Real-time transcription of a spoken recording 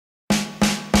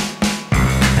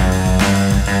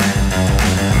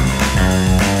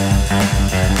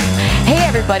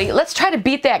everybody. Let's try to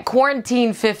beat that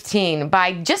quarantine 15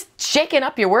 by just shaking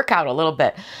up your workout a little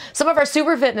bit. Some of our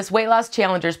super fitness weight loss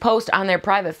challengers post on their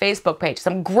private Facebook page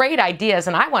some great ideas,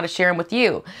 and I want to share them with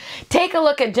you. Take a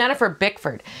look at Jennifer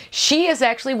Bickford. She is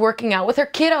actually working out with her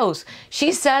kiddos.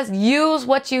 She says use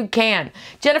what you can.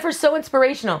 Jennifer's so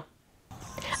inspirational.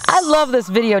 I love this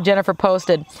video Jennifer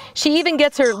posted. She even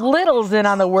gets her littles in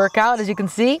on the workout, as you can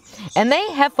see, and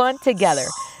they have fun together.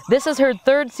 This is her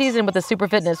third season with the Super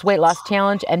Fitness Weight Loss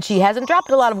Challenge, and she hasn't dropped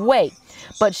a lot of weight,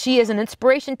 but she is an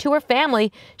inspiration to her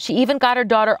family. She even got her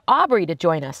daughter Aubrey to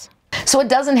join us. So it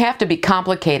doesn't have to be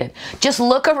complicated. Just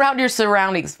look around your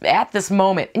surroundings at this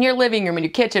moment, in your living room, in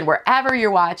your kitchen, wherever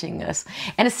you're watching this,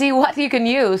 and see what you can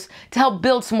use to help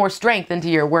build some more strength into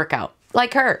your workout.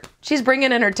 Like her, she's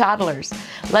bringing in her toddlers.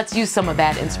 Let's use some of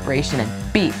that inspiration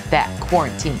and beat that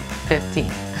quarantine 15.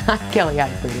 I'm Kelly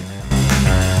Heidbreder.